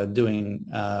was doing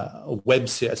a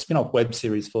spin-off web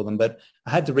series for them, but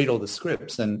I had to read all the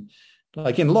scripts, and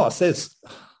like in Lost, there's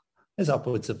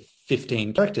upwards of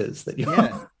 15 characters that you're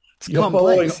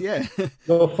complex, following.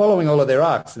 You're following all of their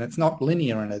arcs, and it's not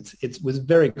linear, and it was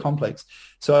very complex.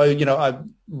 So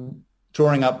I'm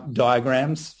drawing up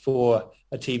diagrams for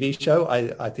a TV show.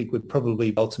 I think would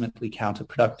probably ultimately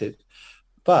counterproductive,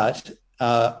 but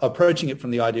approaching it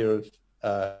from the idea of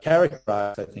character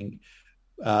arcs, I think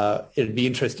it'd be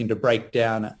interesting to break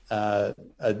down a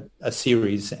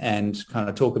series and kind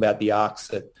of talk about the arcs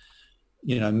that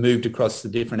moved across the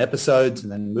different episodes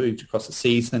and then moved across the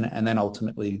season, and then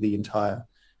ultimately the entire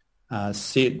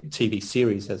TV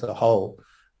series as a whole.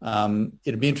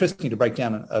 It'd be interesting to break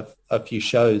down a few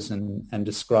shows and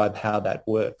describe how that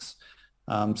works.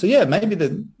 Maybe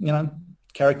the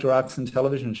character arcs in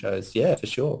television shows. Yeah, for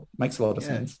sure, makes a lot of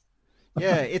sense.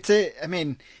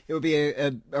 It would be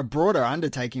a broader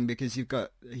undertaking because you've got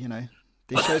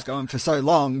these shows going for so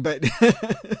long, but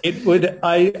it would.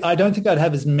 I don't think I'd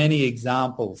have as many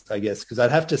examples, I guess, because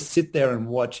I'd have to sit there and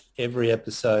watch every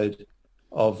episode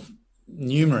of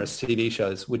numerous TV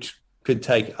shows, which could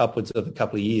take upwards of a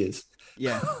couple of years.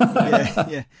 Yeah.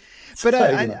 But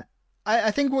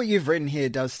I think what you've written here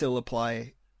does still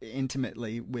apply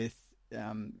intimately with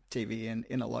TV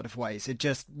in a lot of ways. It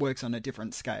just works on a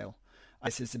different scale, I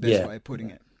guess is the best way of putting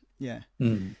it. Yeah.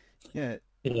 Mm. Yeah.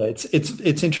 Yeah,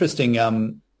 it's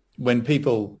interesting when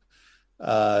people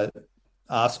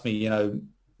ask me,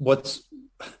 what's,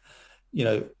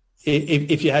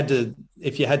 if you had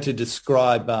to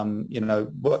describe,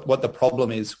 what the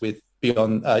problem is with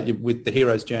with the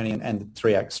hero's journey and the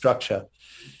 3-act structure.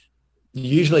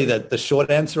 Usually, the short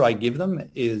answer I give them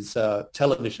is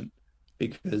television,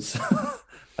 because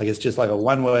I guess just like a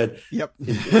one word. Yep.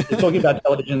 If you're talking about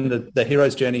television, the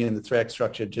hero's journey and the 3-act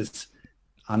structure just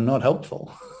are not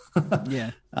helpful.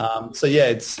 Yeah.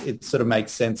 It sort of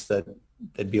makes sense that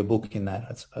there'd be a book in that,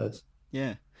 I suppose.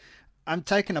 Yeah. I'm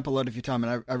taking up a lot of your time,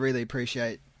 and I really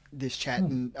appreciate this chat,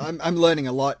 and I'm learning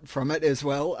a lot from it as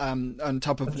well, on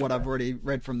top of what I've already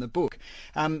read from the book.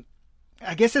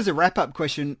 I guess as a wrap-up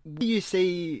question, do you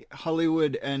see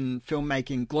Hollywood and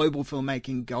filmmaking, global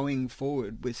filmmaking, going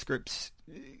forward with scripts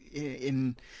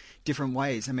in different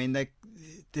ways? I mean, it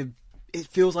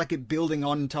feels like it building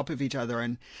on top of each other,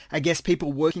 and I guess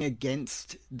people working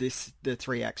against the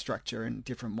 3-act structure in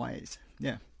different ways.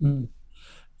 Yeah.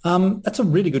 That's a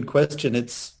really good question.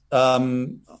 It's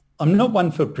I'm not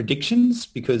one for predictions,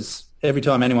 because every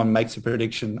time anyone makes a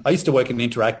prediction, I used to work in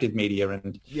interactive media,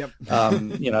 and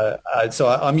so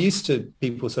I'm used to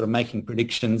people sort of making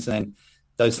predictions and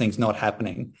those things not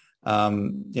happening.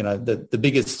 The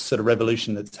biggest sort of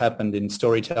revolution that's happened in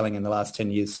storytelling in the last 10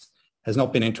 years has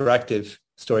not been interactive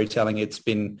storytelling. It's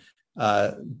been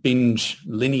binge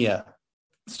linear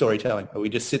storytelling, where we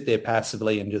just sit there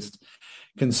passively and just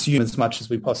consume as much as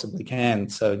we possibly can.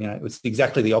 So, it was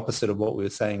exactly the opposite of what we were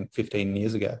saying 15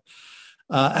 years ago.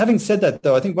 Having said that,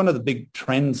 though, I think one of the big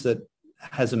trends that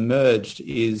has emerged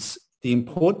is the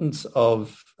importance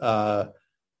of the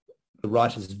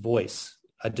writer's voice,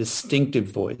 a distinctive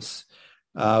voice.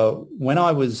 When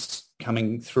I was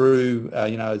coming through,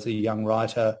 as a young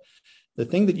writer, the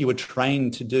thing that you were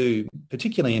trained to do,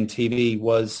 particularly in TV,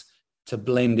 was to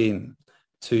blend in,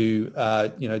 to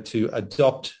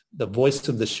adopt the voice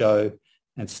of the show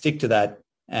and stick to that.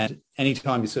 And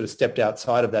anytime you sort of stepped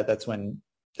outside of that, that's when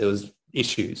there was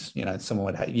issues.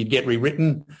 Someone you'd get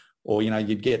rewritten, or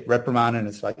you'd get reprimanded, and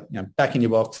it's like, back in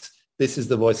your box. This is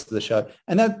the voice of the show,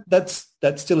 and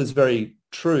that still is very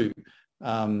true.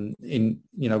 Once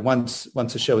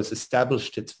a show has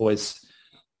established its voice,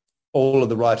 all of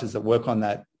the writers that work on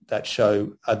that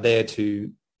show are there to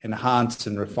enhance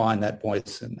and refine that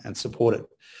voice and support it.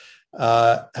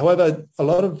 However, a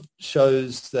lot of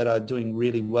shows that are doing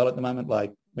really well at the moment,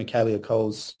 like Michaela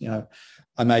Cole's,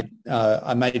 I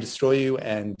May Destroy You,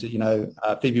 and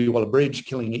Phoebe Waller-Bridge,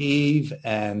 Killing Eve,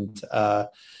 and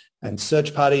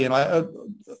Search Party, and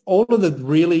all of the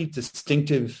really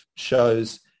distinctive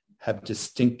shows have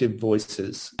distinctive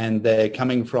voices, and they're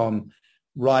coming from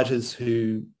writers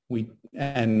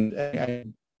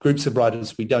and groups of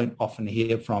writers we don't often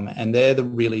hear from, and they're the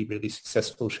really, really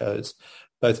successful shows,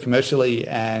 both commercially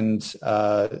and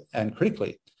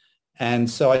critically. And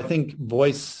so I think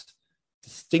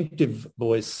distinctive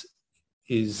voice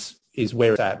is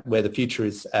where it's at, where the future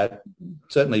is at,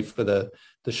 certainly for the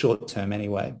short term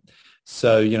anyway.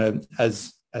 So,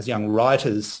 as as young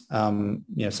writers, some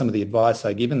of the advice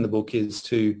I give in the book is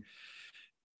to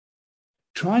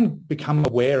try and become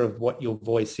aware of what your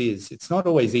voice is. It's not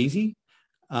always easy,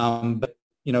 but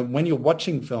when you're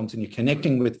watching films and you're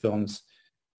connecting with films,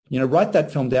 write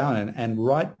that film down and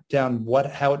write down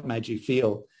how it made you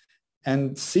feel,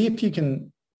 and see if you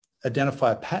can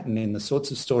identify a pattern in the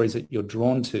sorts of stories that you're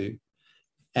drawn to,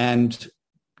 and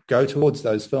go towards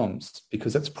those films,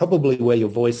 because that's probably where your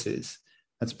voice is.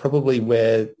 That's probably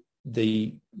where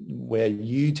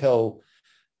you tell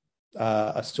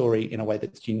a story in a way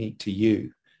that's unique to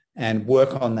you, and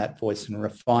work on that voice and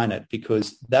refine it,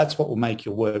 because that's what will make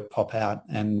your work pop out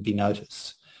and be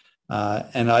noticed.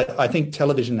 And I think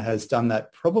television has done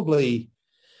that probably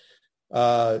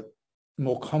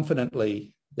more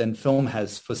confidently than film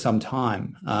has for some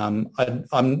time.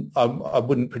 I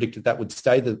wouldn't predict that would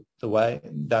stay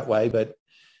that way, but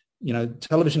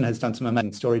television has done some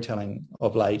amazing storytelling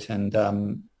of late, and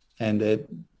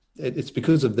it's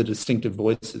because of the distinctive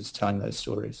voices telling those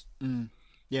stories. Mm.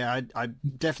 Yeah, I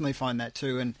definitely find that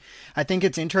too, and I think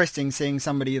it's interesting seeing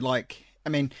somebody like,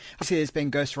 obviously there's been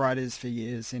ghostwriters for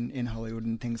years in Hollywood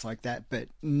and things like that, but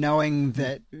knowing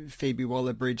that Phoebe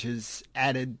Waller-Bridge has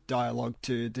added dialogue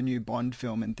to the new Bond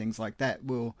film and things like that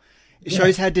it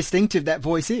shows how distinctive that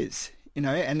voice is,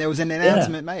 and there was an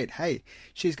announcement made, hey,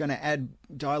 she's going to add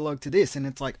dialogue to this, and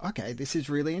it's like, okay, this is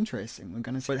really interesting. We're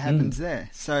going to see what happens there.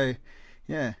 So,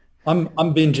 yeah. I'm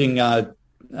binging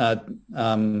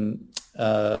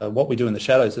What We Do in the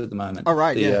Shadows at the moment. Oh,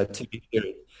 right, the TV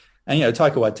series. And,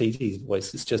 Taika Waititi's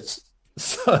voice is just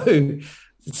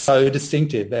so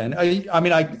distinctive. And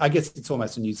I guess it's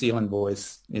almost a New Zealand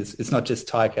voice. It's not just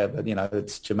Taika, but,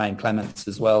 it's Jermaine Clements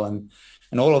as well, and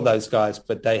all of those guys.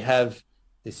 But they have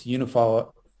this unified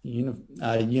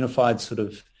sort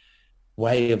of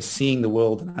way of seeing the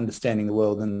world and understanding the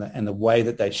world, and the way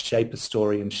that they shape a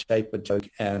story and shape a joke.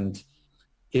 And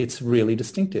it's really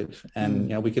distinctive.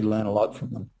 And, we could learn a lot from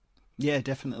them. Yeah,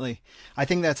 definitely. I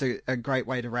think that's a great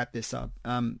way to wrap this up.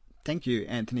 Thank you,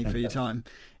 Anthony, for your time.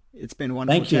 It's been a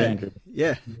wonderful Thank you, Andrew.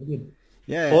 Yeah.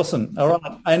 Yeah. Awesome. All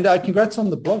right. And congrats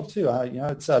on the blog too.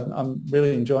 It's I'm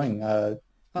really enjoying, to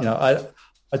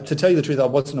tell you the truth, I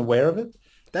wasn't aware of it.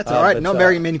 That's all right. Not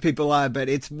very many people are, but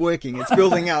it's working. It's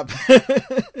building up.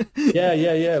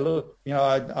 Yeah. Look,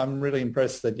 I'm really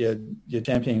impressed that you're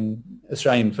championing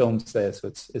Australian films there. So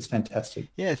it's fantastic.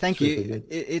 Yeah. Thank you.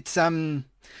 It's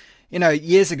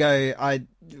years ago I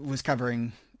was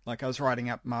covering, I was writing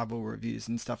up Marvel reviews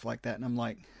and stuff like that, and I'm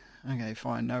like, okay,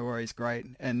 fine, no worries, great.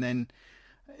 And then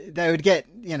they would get,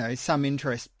 some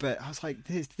interest, but I was like,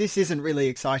 this isn't really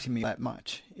exciting me that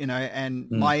much,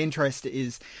 and my interest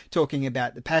is talking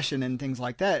about the passion and things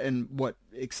like that, and what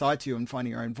excites you and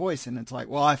finding your own voice. And it's like,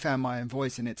 well, I found my own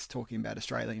voice, and it's talking about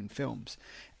Australian films,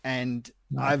 and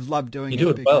I've loved doing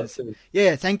it because, well.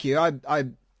 Yeah, thank you.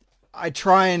 I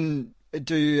try and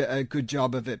do a good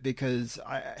job of it, because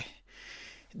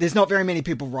there's not very many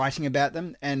people writing about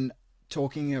them and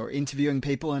talking or interviewing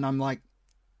people, and I'm like,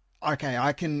 okay,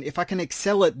 if I can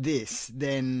excel at this,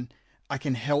 then I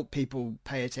can help people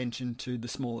pay attention to the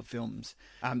smaller films.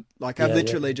 I've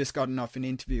literally just gotten off an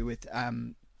interview with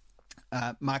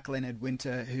Mark Leonard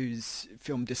Winter, whose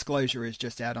film Disclosure is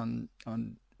just out on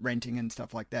renting and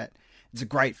stuff like that. It's a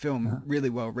great film, really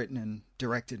well written and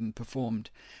directed and performed.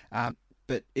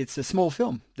 But it's a small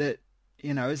film that,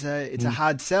 it's a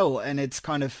hard sell, and it's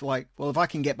kind of like, well, if I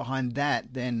can get behind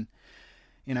that, then,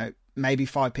 maybe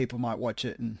 5 people might watch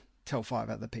it and tell 5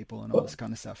 other people and all this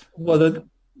kind of stuff. Well,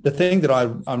 the thing that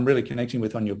I'm really connecting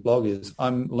with on your blog is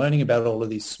I'm learning about all of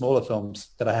these smaller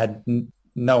films that I had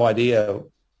no idea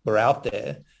were out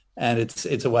there. And it's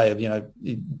a way of,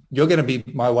 you're going to be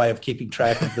my way of keeping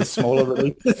track of the smaller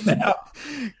releases now,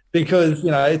 because,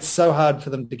 it's so hard for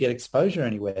them to get exposure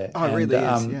anywhere. Oh, it really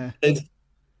is, yeah.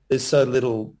 There's so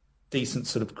little decent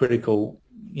sort of critical,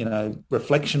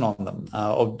 reflection on them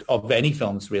of any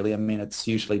films, really. I mean, it's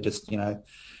usually just,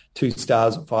 2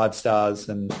 stars or 5 stars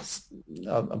and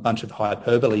a bunch of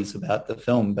hyperboles about the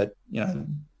film. But,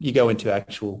 you go into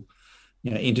actual,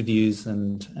 interviews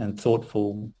and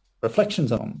thoughtful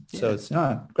reflections on them. Yeah. So it's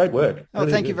great work. Oh,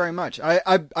 really thank you very much.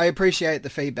 I appreciate the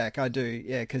feedback. I do.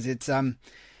 Yeah. Because it's,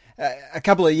 a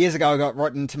couple of years ago I got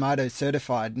Rotten Tomatoes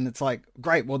certified, and it's like,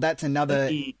 great. Well, that's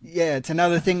it's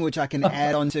another thing which I can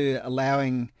add on to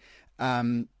allowing,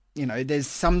 there's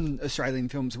some Australian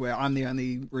films where I'm the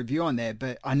only review on there,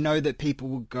 but I know that people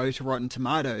will go to Rotten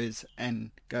Tomatoes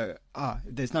and go, if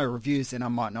there's no reviews, then I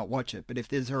might not watch it. But if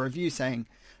there's a review saying,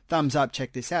 thumbs up,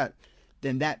 check this out,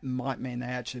 then that might mean they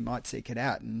actually might seek it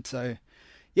out. And so,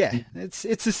 yeah, it's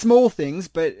the small things,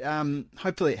 but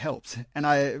hopefully it helps. And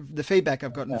the feedback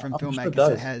I've gotten from filmmakers,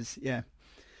 sure it has,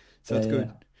 So it's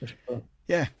good. For sure.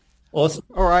 Yeah. Awesome.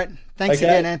 All right. Thanks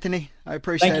again, Anthony. I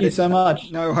appreciate it. Thank you so much.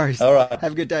 No worries. All right.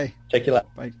 Have a good day. Check you later.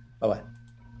 Bye. Bye-bye.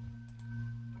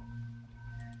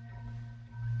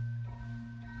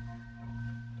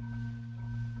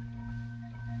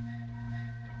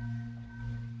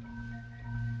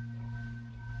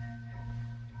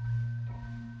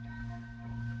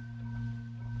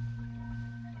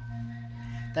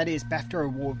 That is BAFTA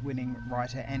award-winning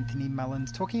writer Anthony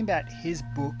Mullins talking about his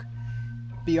book,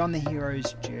 Beyond the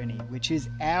Hero's Journey, which is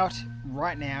out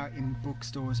right now in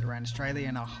bookstores around Australia,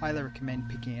 and I highly recommend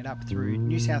picking it up through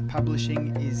New South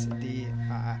Publishing is the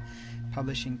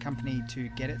publishing company to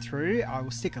get it through. I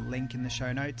will stick a link in the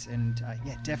show notes, and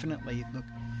definitely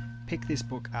pick this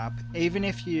book up. Even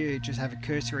if you just have a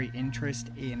cursory interest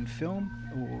in film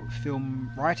or film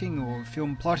writing or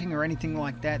film plotting or anything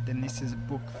like that, then this is a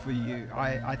book for you.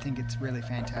 I think it's really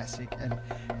fantastic and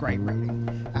great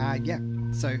reading.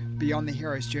 So Beyond the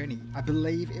Hero's Journey. I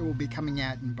believe it will be coming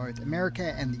out in both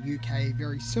America and the UK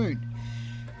very soon.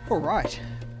 All right.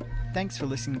 Thanks for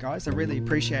listening, guys. I really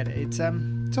appreciate it. It's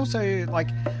also like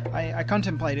I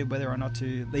contemplated whether or not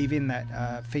to leave in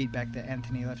that feedback that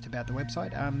Anthony left about the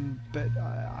website. But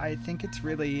I think it's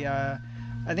really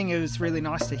I think it was really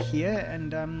nice to hear,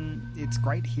 and it's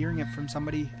great hearing it from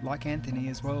somebody like Anthony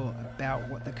as well about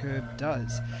what the Curb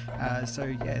does.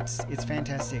 It's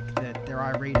fantastic that there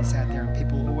are readers out there, and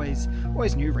people always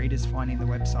new readers finding the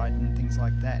website and things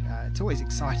like that. It's always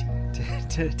exciting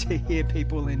to hear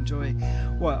people enjoy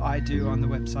what I do on the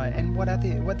website and what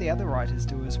the other writers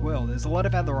do as well. There's a lot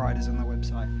of other writers on the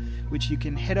website, which you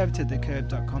can head over to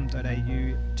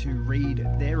thecurb.com.au to read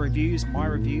their reviews, my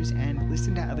reviews, and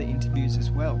listen to other interviews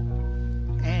as well.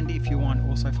 And if you want,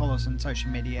 also follow us on social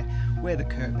media. We're The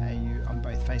Curb AU on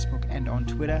both Facebook and on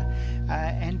Twitter.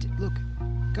 And look,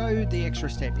 go the extra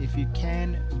step. If you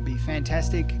can, it would be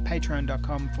fantastic.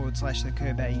 Patreon.com/The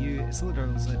Curb AU. As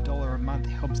little as $1 a month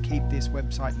helps keep this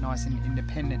website nice and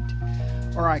independent.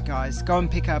 Alright guys, go and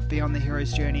pick up Beyond the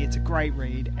Hero's Journey. It's a great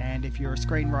read, and if you're a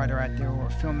screenwriter out there or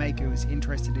a filmmaker who's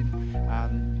interested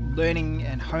in learning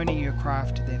and honing your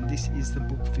craft, then this is the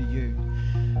book for you.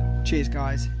 Cheers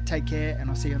guys, take care, and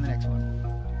I'll see you on the next one.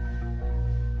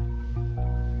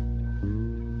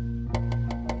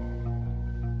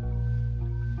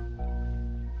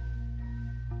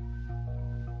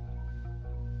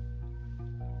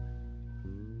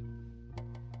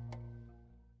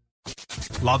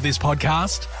 Love this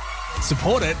podcast?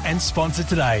 Support it and sponsor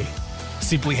today.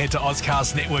 Simply head to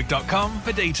AuscastNetwork.com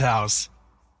for details.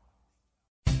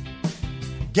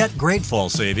 Get great fall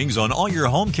savings on all your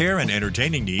home care and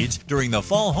entertaining needs during the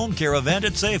Fall Home Care event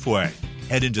at Safeway.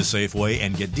 Head into Safeway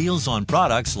and get deals on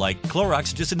products like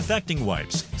Clorox Disinfecting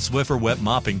Wipes, Swiffer Wet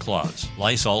Mopping Cloths,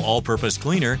 Lysol All-Purpose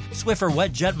Cleaner, Swiffer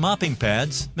Wet Jet Mopping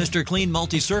Pads, Mr. Clean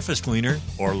Multi-Surface Cleaner,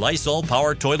 or Lysol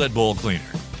Power Toilet Bowl Cleaner.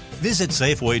 Visit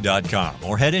Safeway.com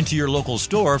or head into your local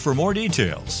store for more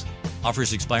details.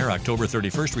 Offers expire October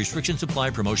 31st. Restrictions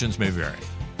apply. Promotions may vary.